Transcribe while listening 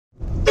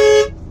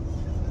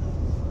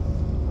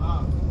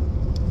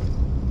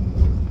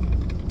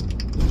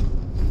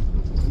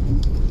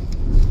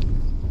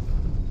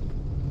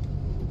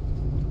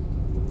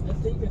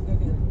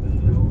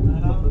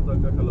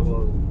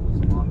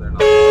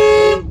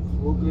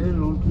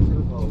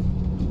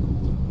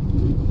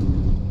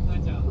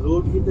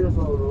तरफ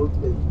आओ रोड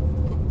पे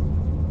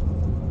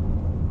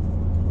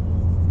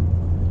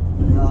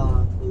ना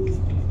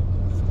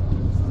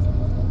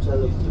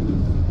चलो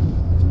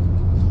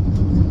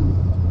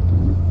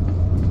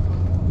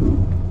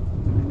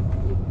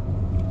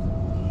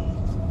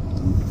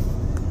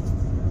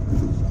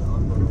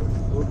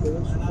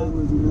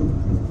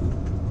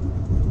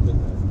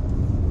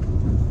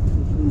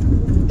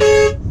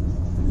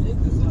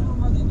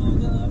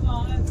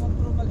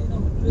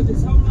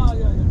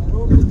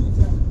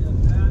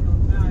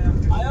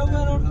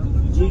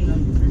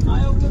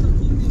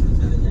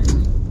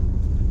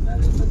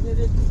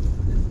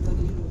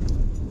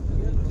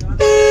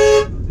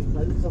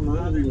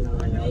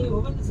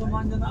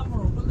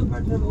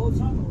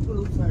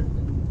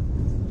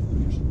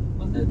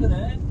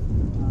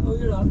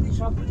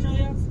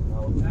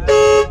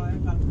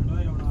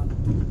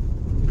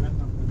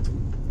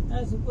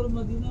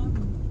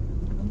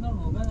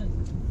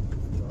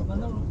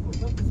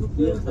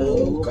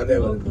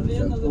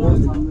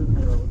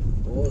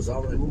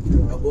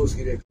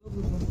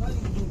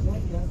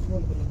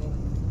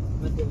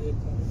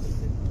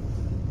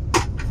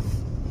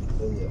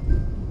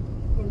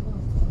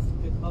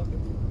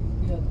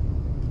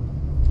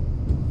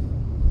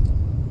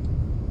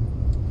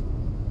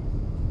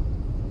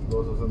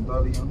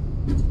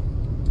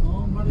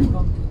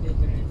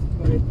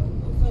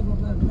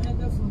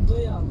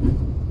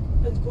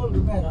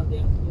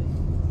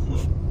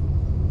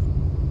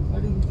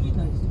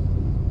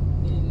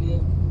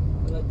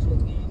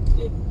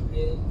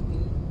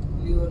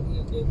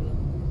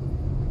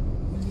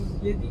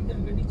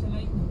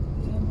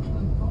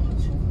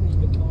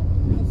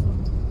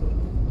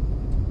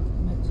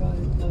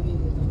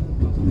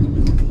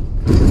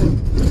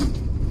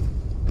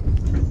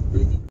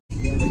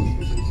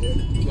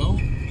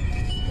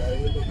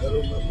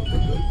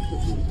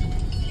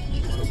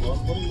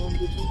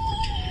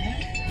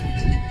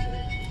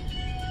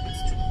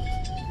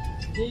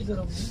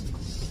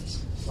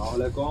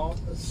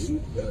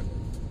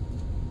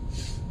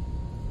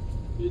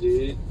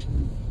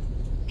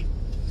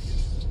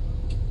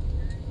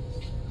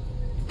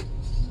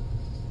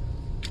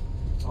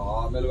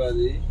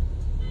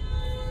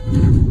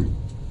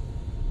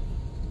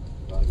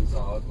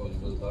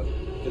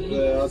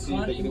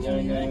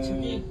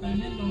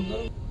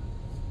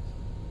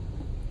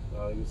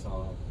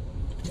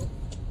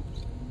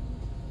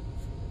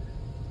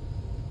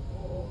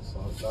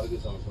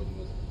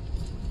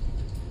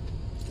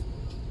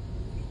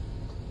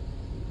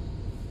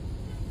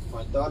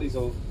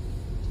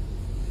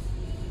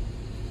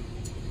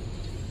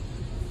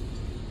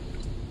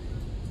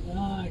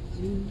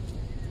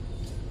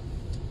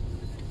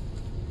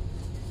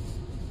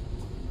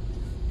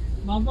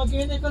मामा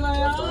के निकल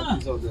आया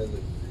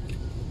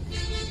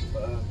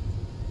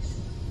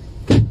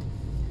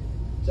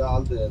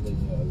चाल दे दे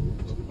यार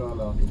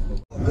डाला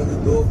कभी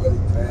दो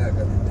कभी खाया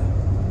कभी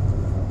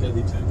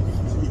कभी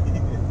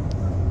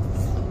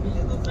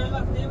ये तो पहला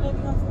देव है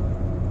ना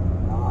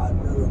हां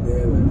तो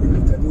देव है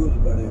खजूर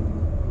बड़े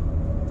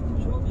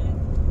छोटे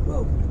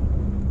वाह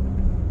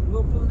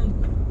लोकल नहीं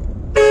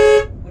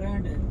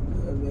ब्रांड है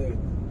नहीं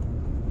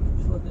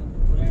छोटे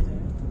ब्रांड है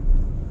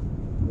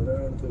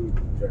ब्रांड तो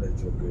चढ़े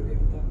चुके हैं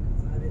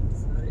सारे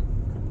सारे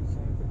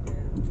साइड पे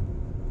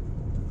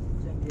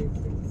चंगे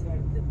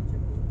साइड पे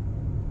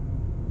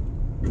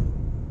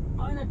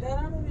आना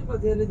टहराने भी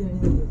बतेरे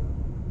देने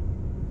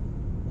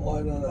और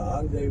ना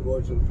हर जगह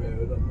बहुत चल पे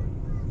है ना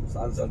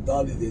साल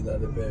 47 देना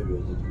ने पे भी हो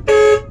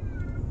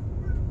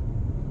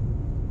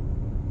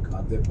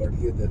खाते पड़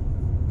के थे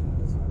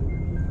सारे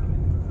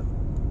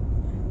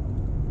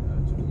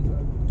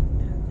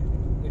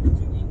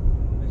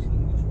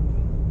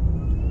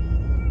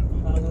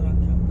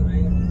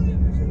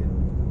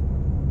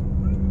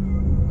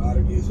कार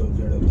की सब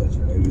जड़े उधर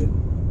चढ़े हुए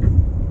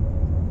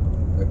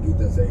लगी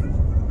तो सही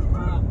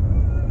हां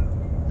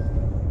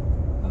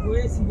अब वो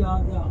ऐसी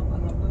याद है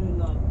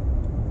अल्हम्दुलिल्लाह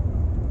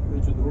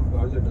जो रोड का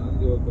आज डाल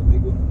दिया बंदे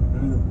को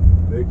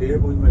बैठे है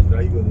कोई मैं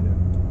ड्राइव कर रहा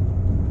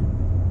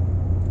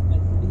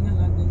दुनिया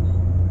लग गई ना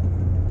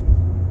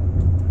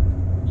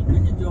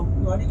ये जो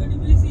गाड़ी गाड़ी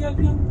भी सी आ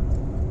गया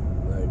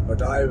नहीं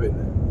पटाए हुए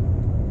ने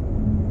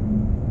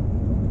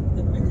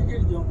जब मैं जे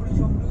झोपड़ी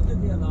झोपड़ी तो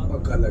दिया ना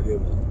पक्का लगे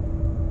हुए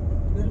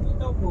गर्मी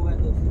तो हो गया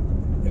दोस्त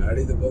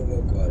गाड़ी तो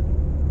बहुत का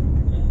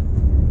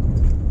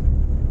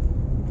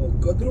वो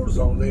कदरूड़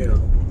सामने है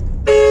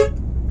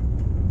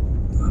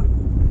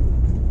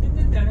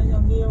जाने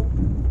जाते हो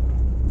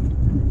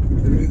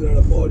इधर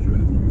पहुंच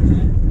में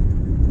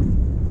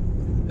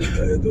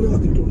इधर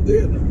आती टूटते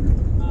हैं ना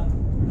हां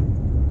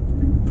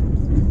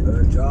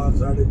 4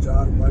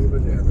 4:30 5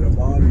 बजे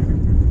हैदराबाद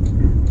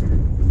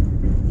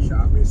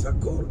शामी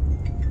सक्कोर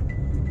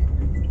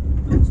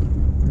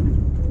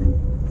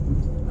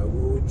अब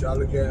वो चल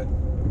के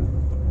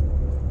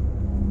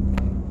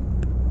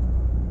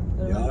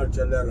यार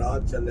चले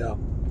रात चले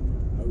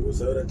अब वो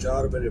सवेरे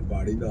 4 बजे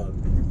पहाड़ी ना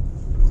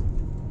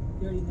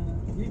केड़ी ना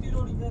जीटी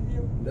रोड जाते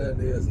हो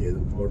नहीं असि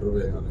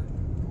मोटरवे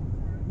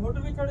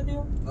मोटरवे चढ़ते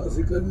हो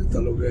असि कभी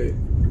चलो गए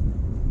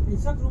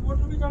सकरो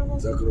मोटर भी चढ़ गया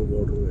सकरो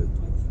मोटर में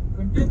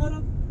कंटेनर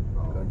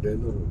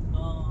कंटेनर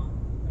हां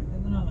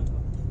कंटेनर लगा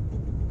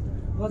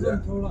वजन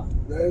थोड़ा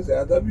नहीं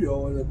ज्यादा भी हो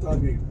जाता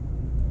भी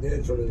दे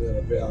छोड़े दे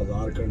रुपए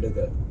 1000 घंटे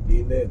तक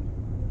दीने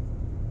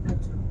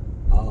अच्छा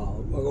हां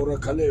मगर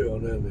खले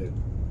होने ने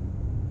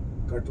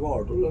कटवा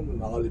होटल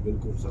नाल ही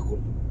बिल्कुल सकरो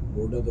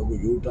मोड़ा तो कोई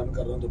यू टर्न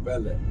करना तो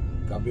पहले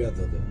काबिया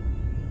था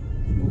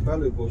वो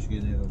पहले कोशिश की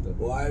नहीं होता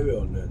वो आए हुए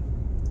होने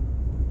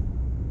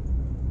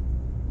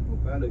वो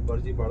पहले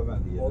पर्ची पढ़वा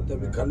दी वो तो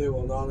भी खले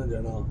होना ने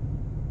जना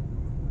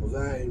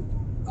उसे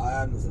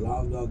आया न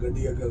सलाम दा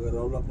गड्डी के अगर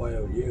रौला पाया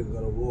ये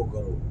करो वो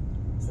करो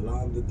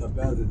सलाम देता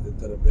पैसे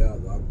देता रुपया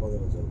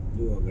 1500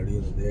 दुआ गड्डी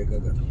ने दे के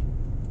कर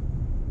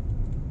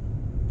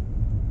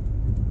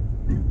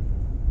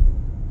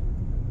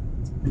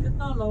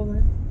कितना लोग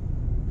है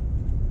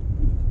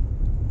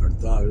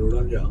 48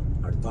 उड़न जा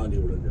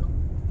 48 उड़न जा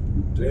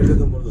ट्रेन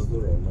तो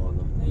मजदूर हो ना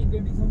नहीं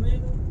गड्डी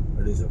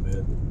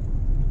समेत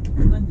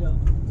नंजा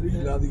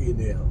 3 लाद की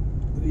ने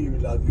 3 भी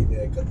लाद की ने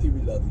 31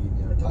 भी लाद की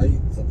ने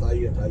 28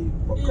 27 28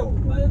 पक्का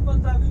ये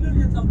पता व्हीलर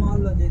जितना माल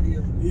ला दे दिया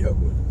ये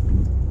कोई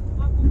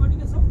आपको गाड़ी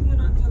के सब में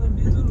रहती है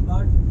डीजल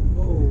घाट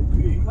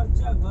ओके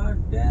खर्चा घाट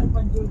टायर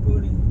पंचर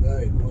कोड़ी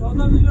नहीं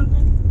 14 व्हीलर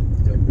में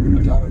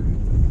 18 की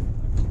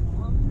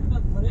हां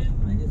मैं भरे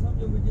मुझे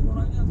समझो बच्चे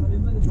कोना गया भरे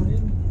में भरे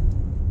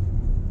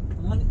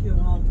मान क्यों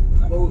हां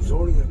बहुत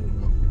सोहनी है ना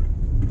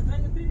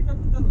नहीं तीन का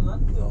तो ना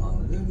हां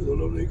ये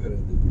दोनों नहीं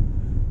करेंगे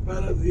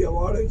पहले ये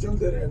वाड़े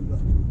चलते रहना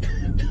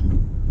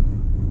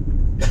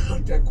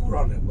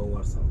टेकुरा ने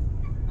बहुत साल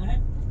है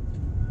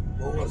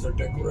बहुत सा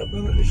टेकुरा पे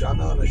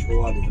निशाना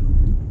नशवा दिया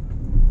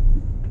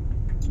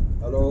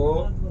हेलो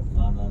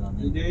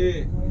जी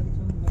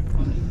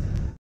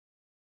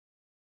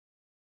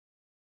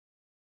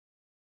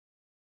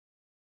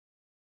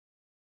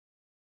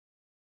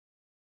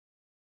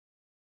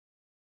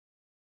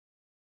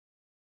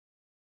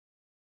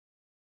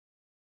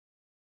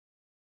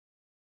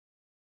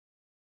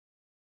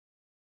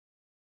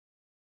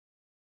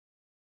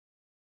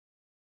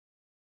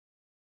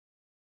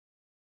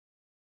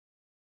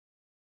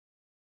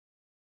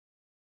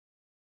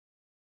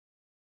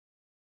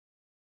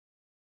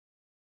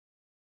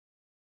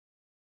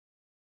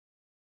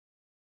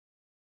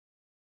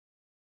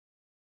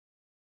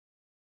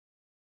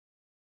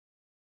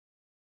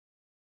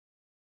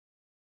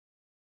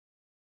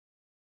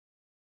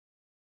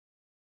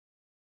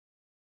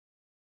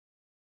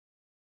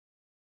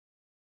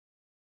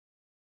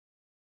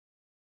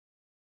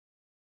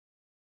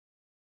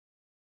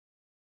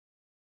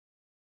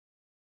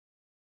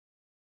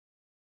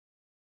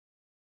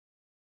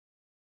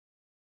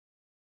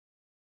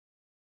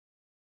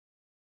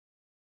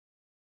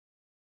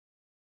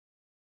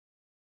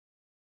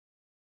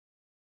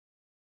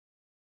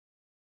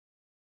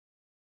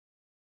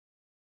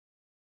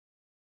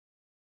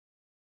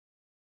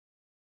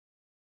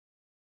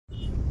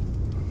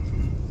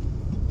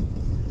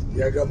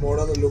ये अगर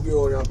मोड़ा तो लुकी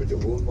हो यहाँ पीछे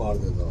खून मार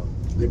देता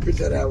ये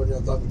पीछे रह वजह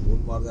तक खून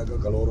मार देगा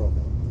कलोरा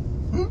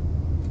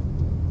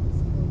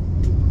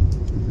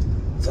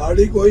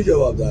साड़ी कोई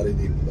जवाबदारी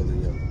नहीं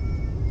बदलिया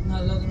ना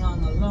लगना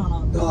ना लाना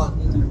ना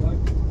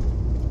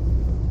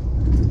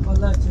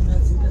अल्लाह चने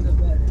सीधे तो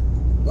पैर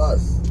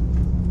बस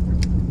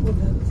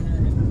उधर से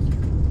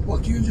वो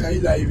क्यों जाई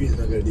लाई भी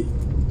ना गड्डी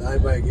दाएं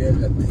बाएं क्या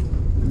करने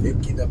एक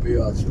की ना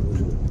पे आज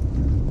शुरू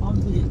हम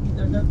भी एक ही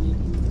डंडा भी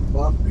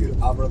बाप भी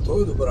आपने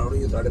थोड़ी तो बनानी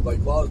है साढ़े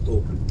बाईपास तो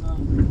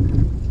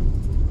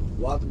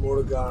बात मोड़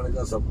के आने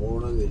का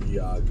सपोर्ट है जी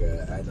आके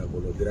ऐसा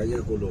कोलो गिराइया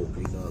कोलो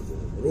पीना तो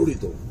रोड़ी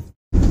तो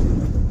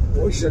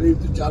वो शरीफ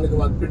तो चाल के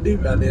बाद पिंडी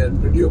पहने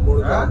पिंडियो मोड़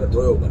के आके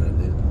धोयो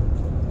बनाने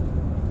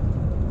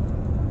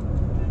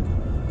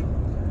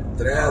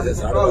 3 से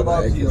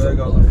 12:30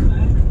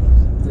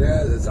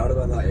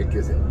 एक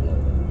से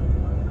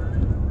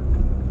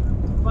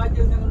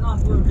बाजे ने ना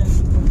तो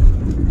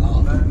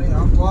नहीं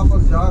हम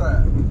वापस जा रहे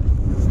हैं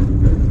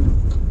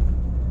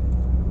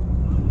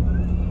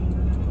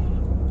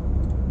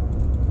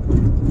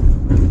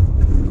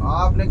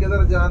आपने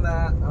किधर जाना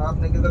है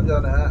आपने किधर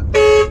जाना है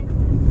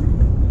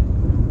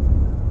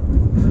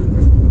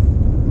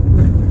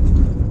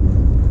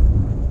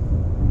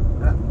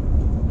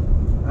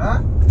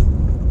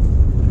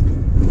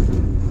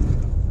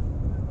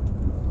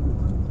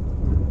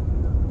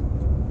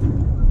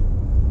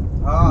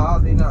हाँ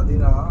दीना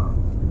दीना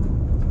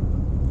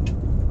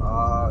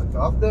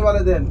हफ्ते वाले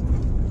दिन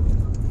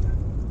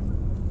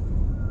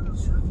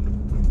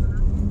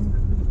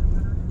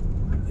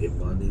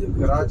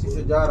कराची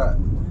से जा रहा है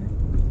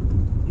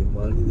ये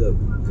मानी दा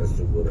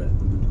कस्टमर है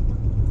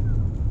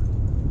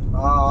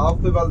हाँ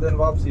हफ्ते वाले दिन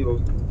वापसी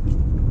होगी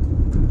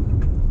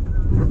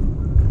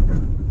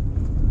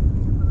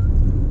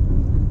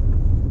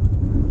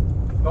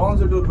कौन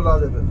से टूर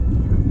प्लाजा पे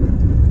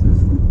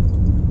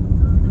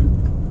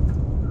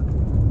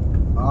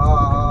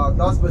हाँ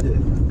 10 बजे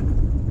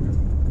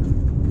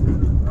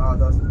हाँ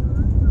 10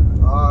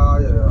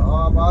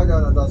 आप आ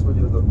जाना 10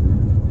 बजे तो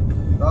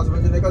 10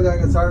 बजे निकल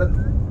जाएंगे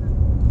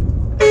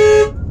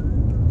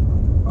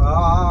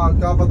हाँ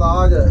क्या पता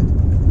आ जाए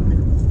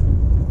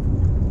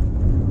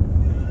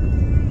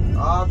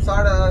आप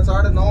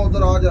 9:30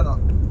 उधर आ जाना।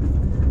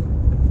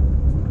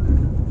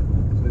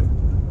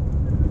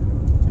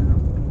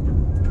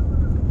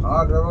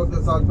 हाँ ड्राइवर के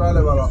साथ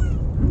पहले वाला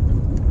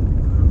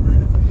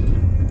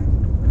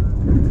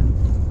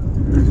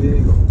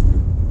ठीक हो।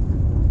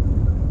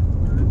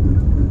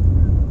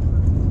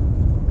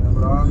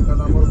 इमरान का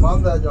नंबर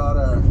बंद है, जा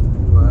रहा है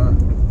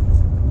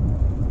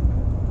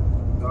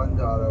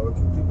जा रहा है, वो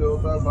छुट्टी पे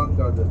होता है, बंद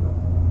कर देता है।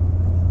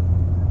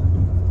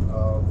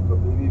 उसका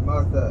बीवी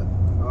मस्त है।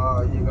 हाँ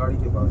ये गाड़ी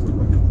के पास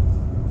होता है।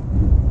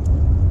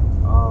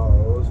 हाँ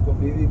उसको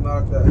बीवी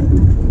मस्त है,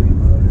 वो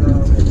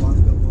बंद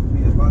कर बोलती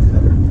है बंद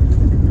है।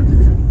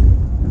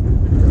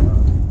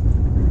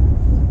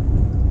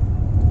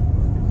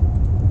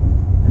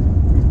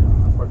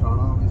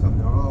 पठाना भी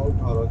समझाना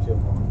 18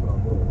 फोन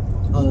बराबर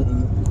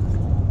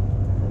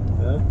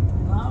है।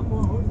 हाँ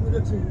बहुत भी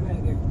रखे हुए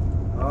हैं।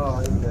 हाँ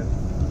ये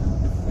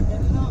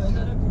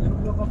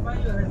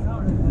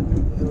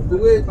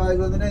दुबई पाई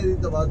बंद नहीं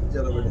तो बात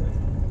चलो बेटे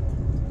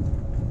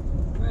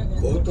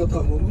बहुत तो था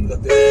मुंह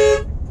लते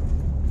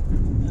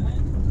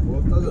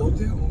बहुत तो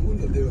होते हैं मुंह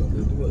लते होते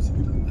तो बस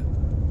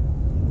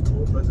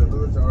बहुत तो चलो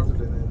 4 से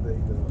लेने दे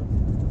ही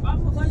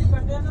बाप खाली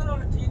कंटेनर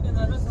और ठीक है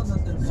ना रसा ना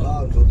तेरे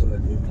साफ सुथरा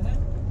ठीक है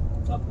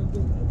सब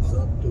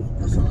तो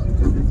आसान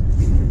कर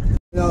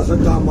या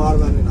सट्टा मार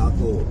मैंने ना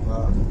तो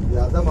हां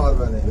ज्यादा मार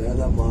मैंने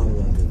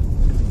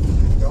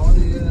क्यों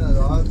जी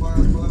रात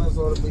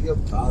 1500 रुपये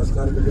खास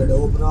करके जेडे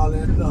वो बना ले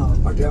ना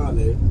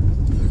पटियाले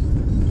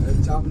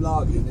चावला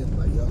के ने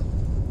भैया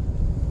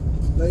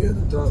नहीं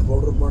तो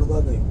ट्रांसपोर्टर बनता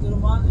नहीं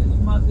जुर्माने की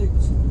माते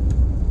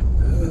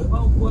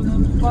बाप को ना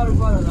पर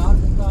रात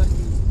का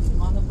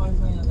माना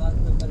 5,000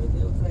 रुपए कर दे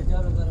और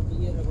 4,000 रुपए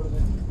रगड़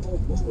गए ओ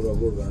पूरा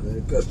बोल रहा है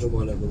कस्टमर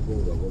वाले को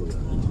पूरा बोल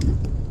रहा है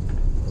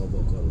अब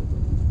करो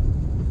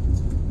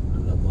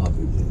अल्लाह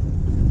माफी दे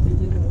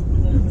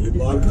ये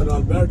बाल का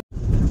नाल बैठ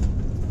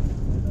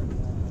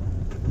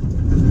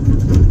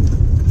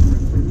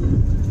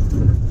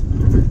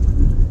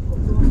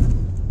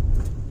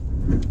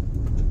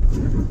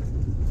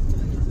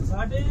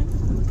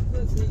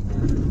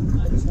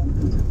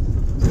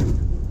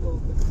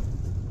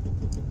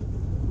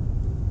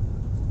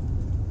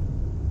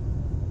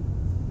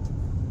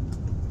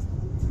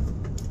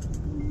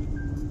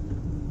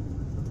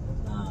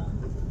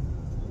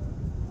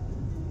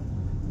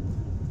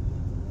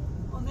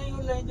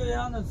जो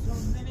यार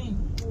सुनने नहीं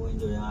कोई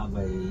जो यहाँ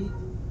भाई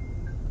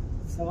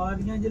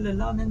सवारियां जो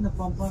लला ने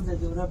पंपा दे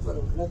जोरा पर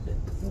उठते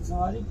तो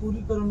सवारी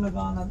पूरी करन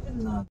लगाना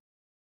इतना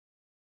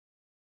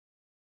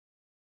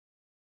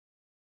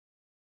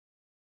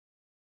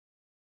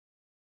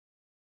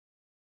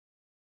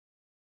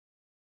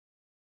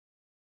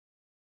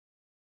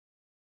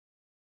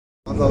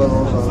अंदर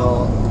रोड सा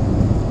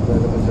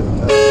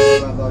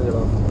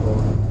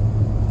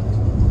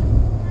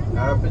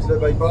पिछले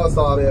बाईपास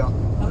आ रहे हैं।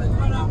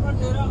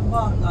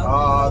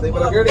 हाँ नहीं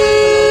पता केड़ी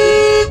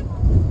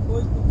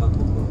कोई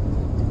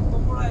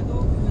पकड़ा है 2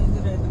 महीने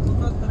रहे तो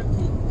कुत्ता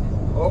तरक्की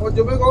ओ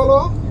जुमे कोलो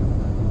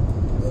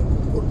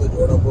कुत्ते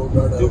जोड़ा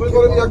बोड़ा जुमे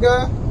कोलो दी आगे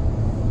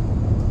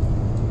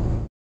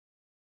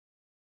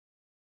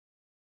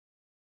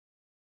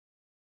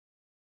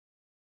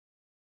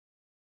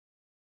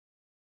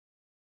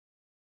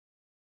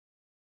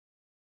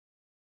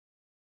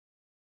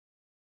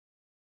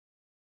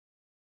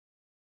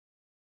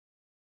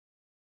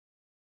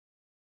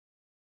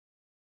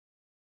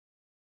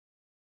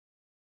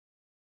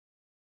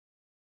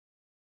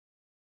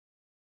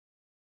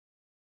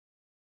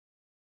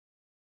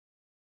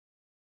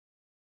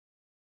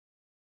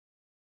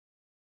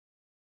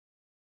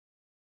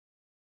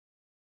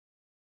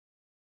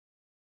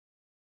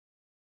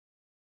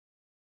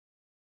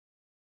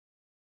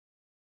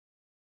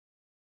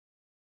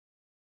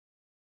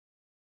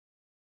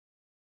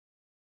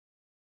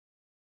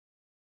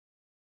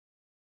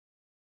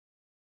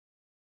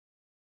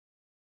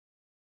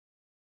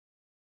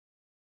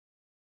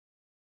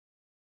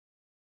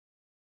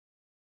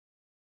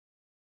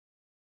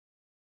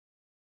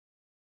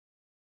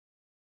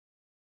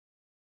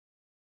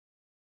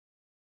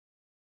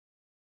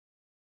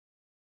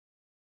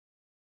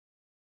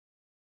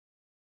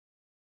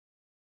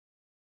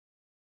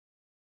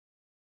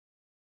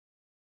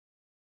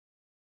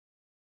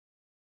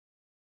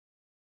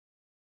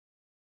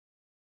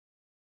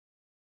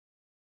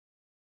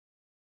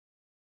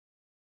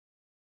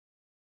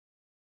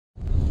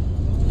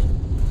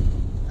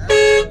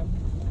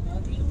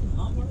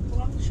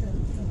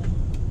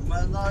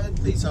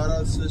इतनी सारा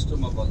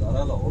सिस्टम अब बाजार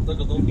लाहौर तक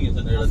कदों नहीं है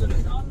नेड़ा चले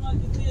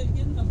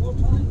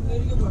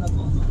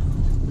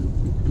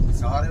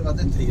सारे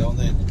वादे थे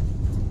आउंदे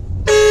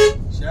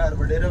शहर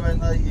वडेरे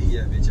वंदा यही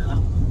है विच ना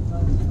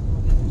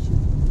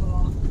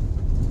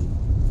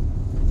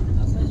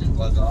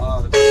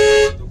बाजार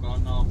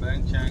दुकाना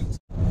बैंक शैंक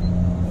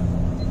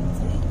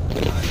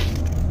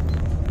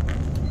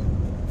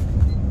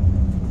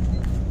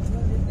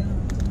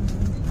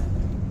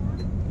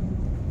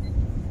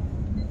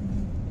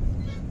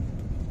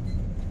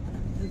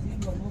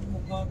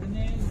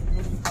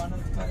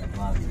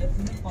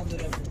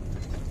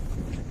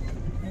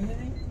ये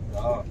नहीं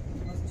हां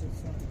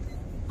अच्छा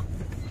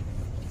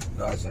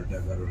दा सट्टा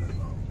करो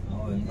लेना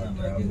ओ इतना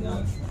मैं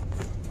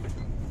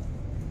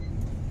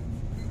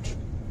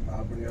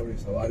अपनी अपनी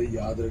सवारी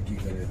याद रखी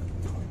करे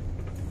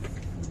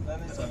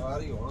मैंने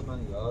सवारी होना ना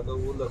याद है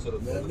वो चलो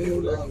मैं नहीं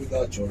उड़ा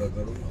विदा छोड़ा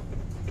करूंगा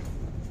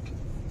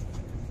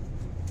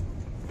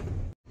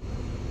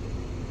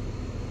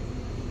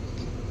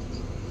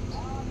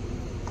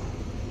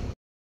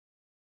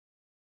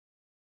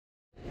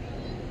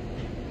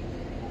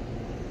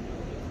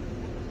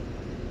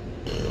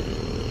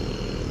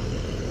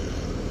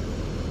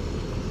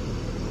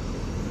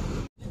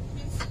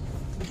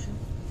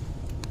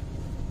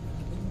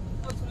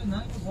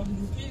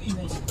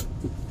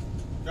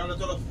चलो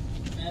चलो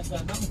मैं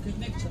कहता हूँ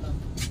कितने चला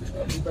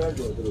अभी बैठ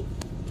जाओ इधर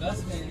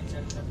 10 गए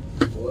चल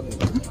वो नहीं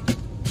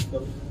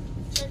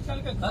चल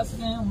के 10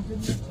 गए हम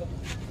कितने चल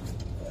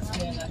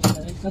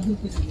कदू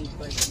किसी नहीं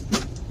पाई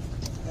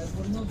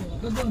बोलना तो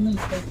कदू नहीं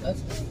पाई 10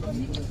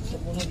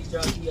 सबने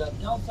विचार किया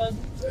जाओ साहब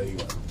सही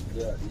बात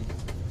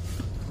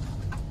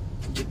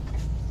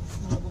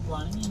आपको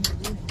पानी नहीं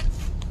मिले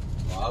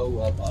आओ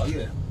आप आ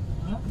गए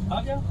हां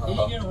आ गया ठीक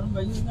है हम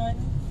भाई ना आए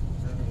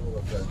नहीं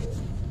वो क्या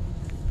है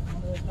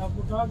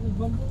आपको टाप भी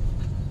बंद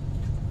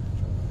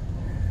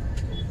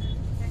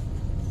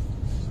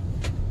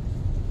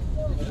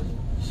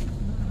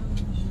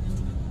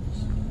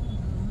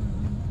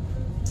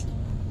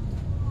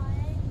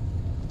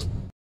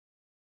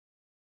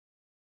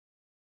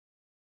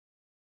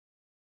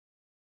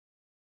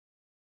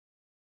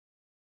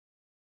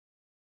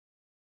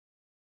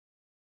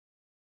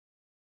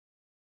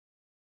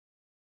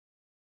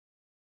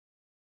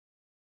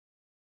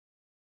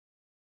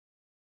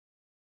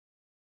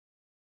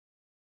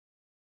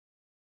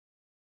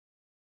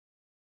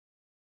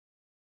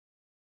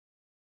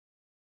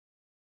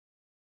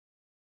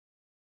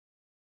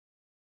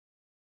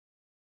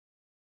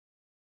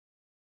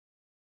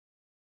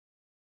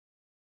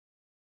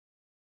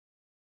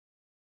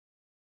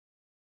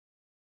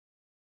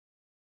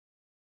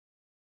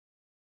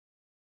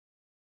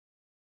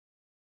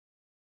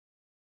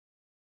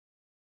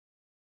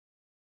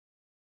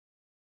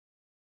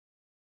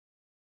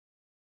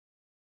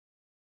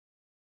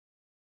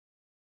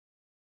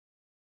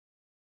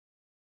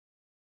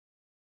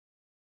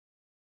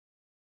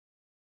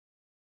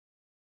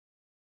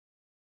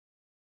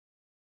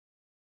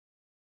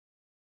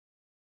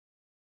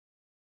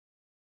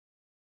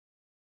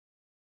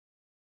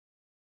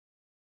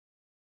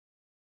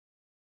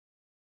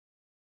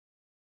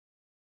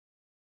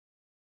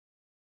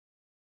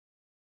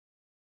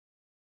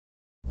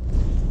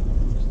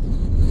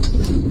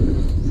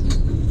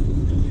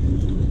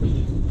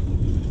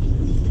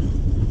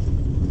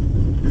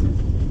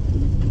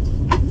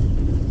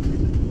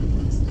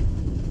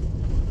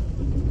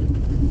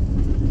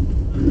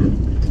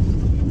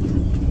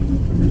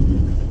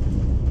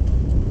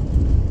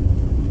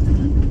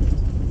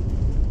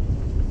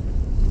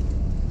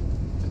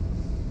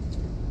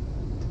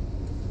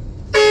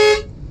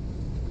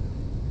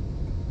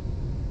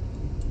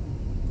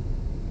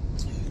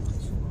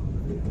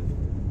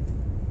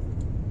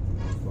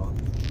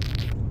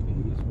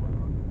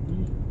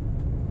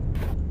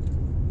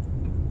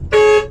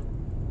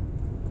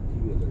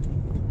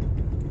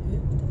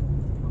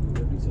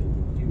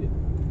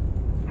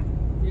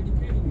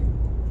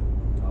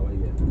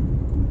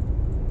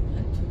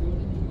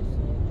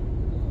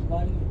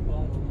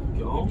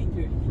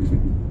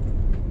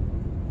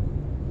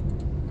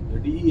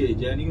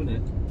जेन्युइन है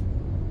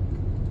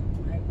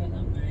मैं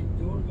कहना मैं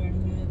जोड़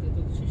बैठने दे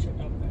तो शीशा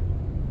टॉप बैठ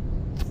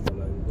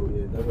वाला ये थोड़ी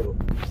इधर करो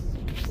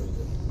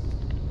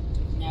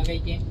आ गई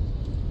के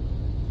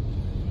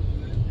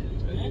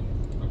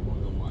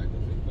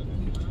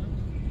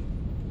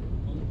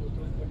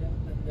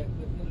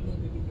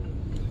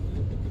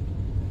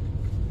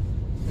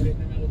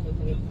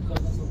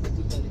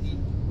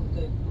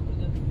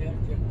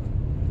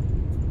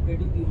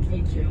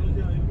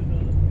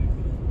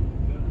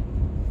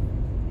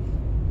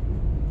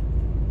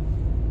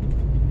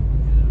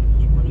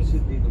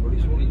सिद्धि तो बड़ी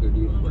सोहनी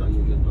गड्डी बनाई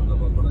है बंदा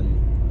बहुत बनाई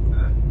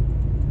है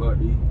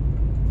बड़ी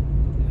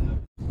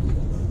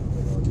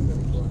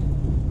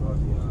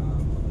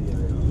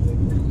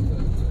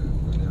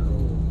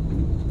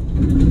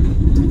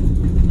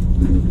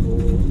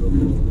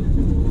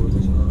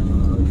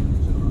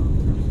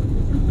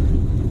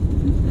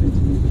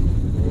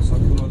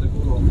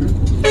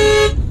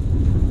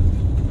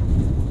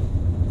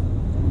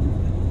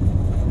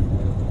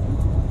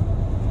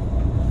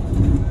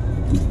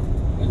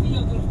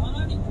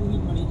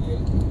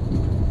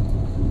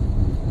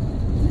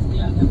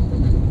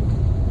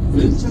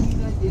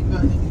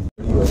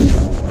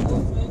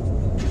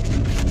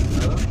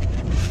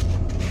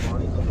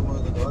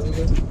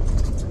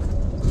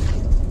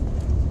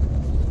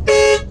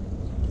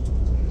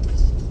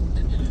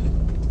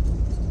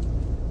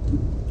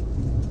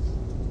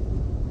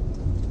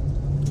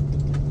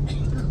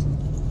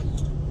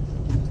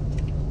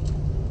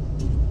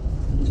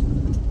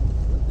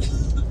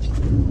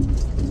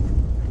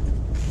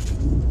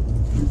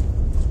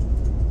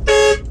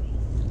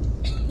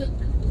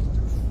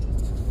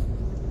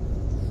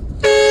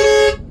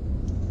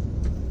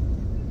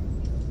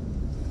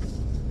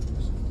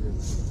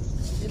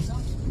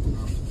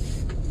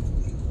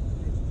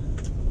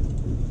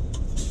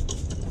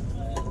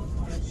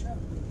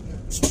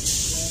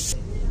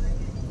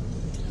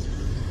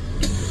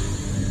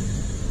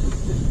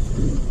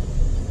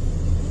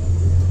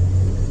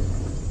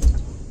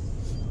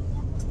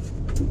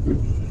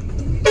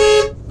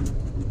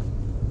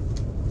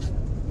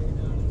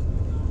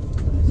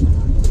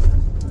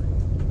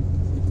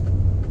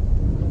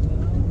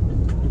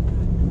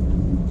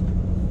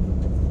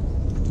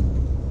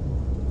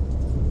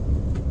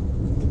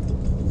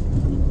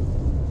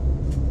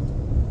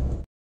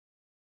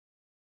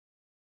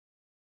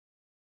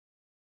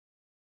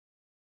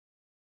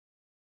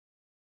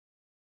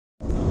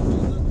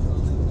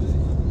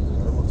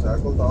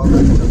को तो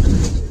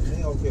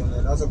नहीं ओके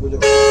होने ना सब कुछ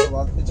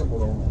बात पीछे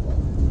मुड़ा हूँ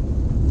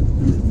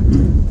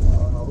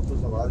हां वो तो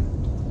सवारी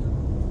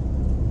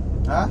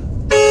हां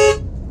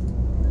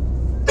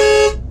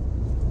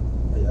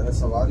यार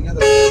सवारियां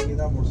तो की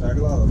ना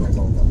मोटरसाइकिल आ रहा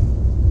होगा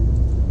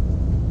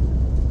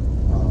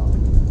हां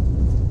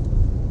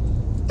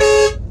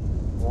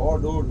ओ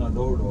डोर ना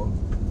डोर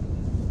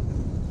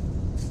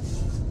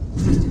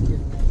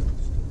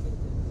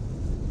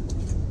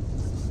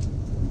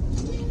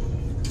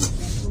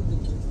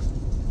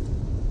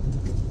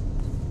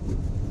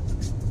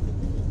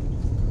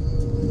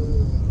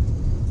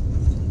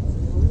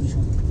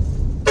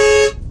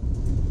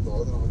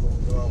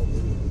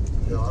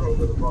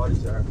बाहर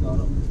साइड ला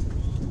रहा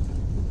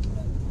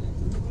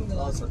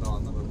आ सटा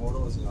ना मैं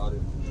मोड़ो से आ रहे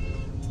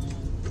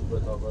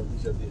बता बाकी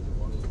शर्ती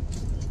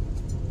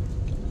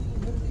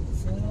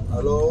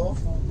हेलो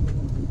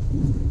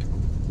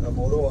मैं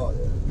मोड़ो आ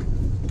गया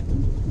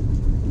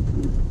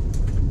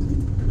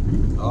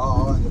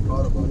हां ये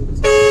बाहर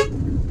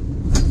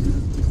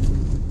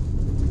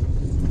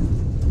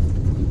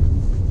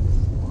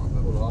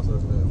मैं बुला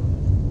सकता है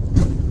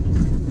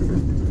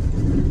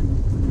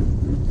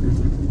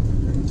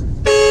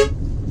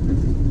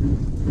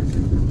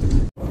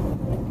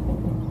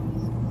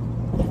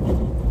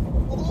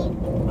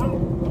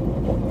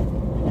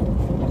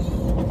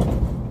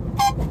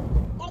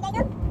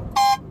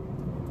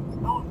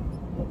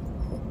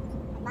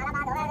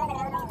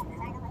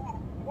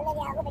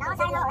Hãy subscribe cho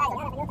kênh Ghiền Mì Gõ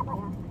để không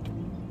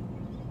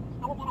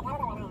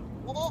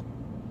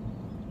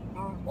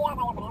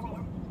bỏ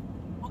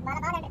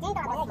lỡ những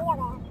video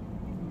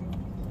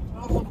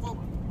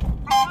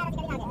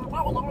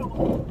hấp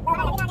dẫn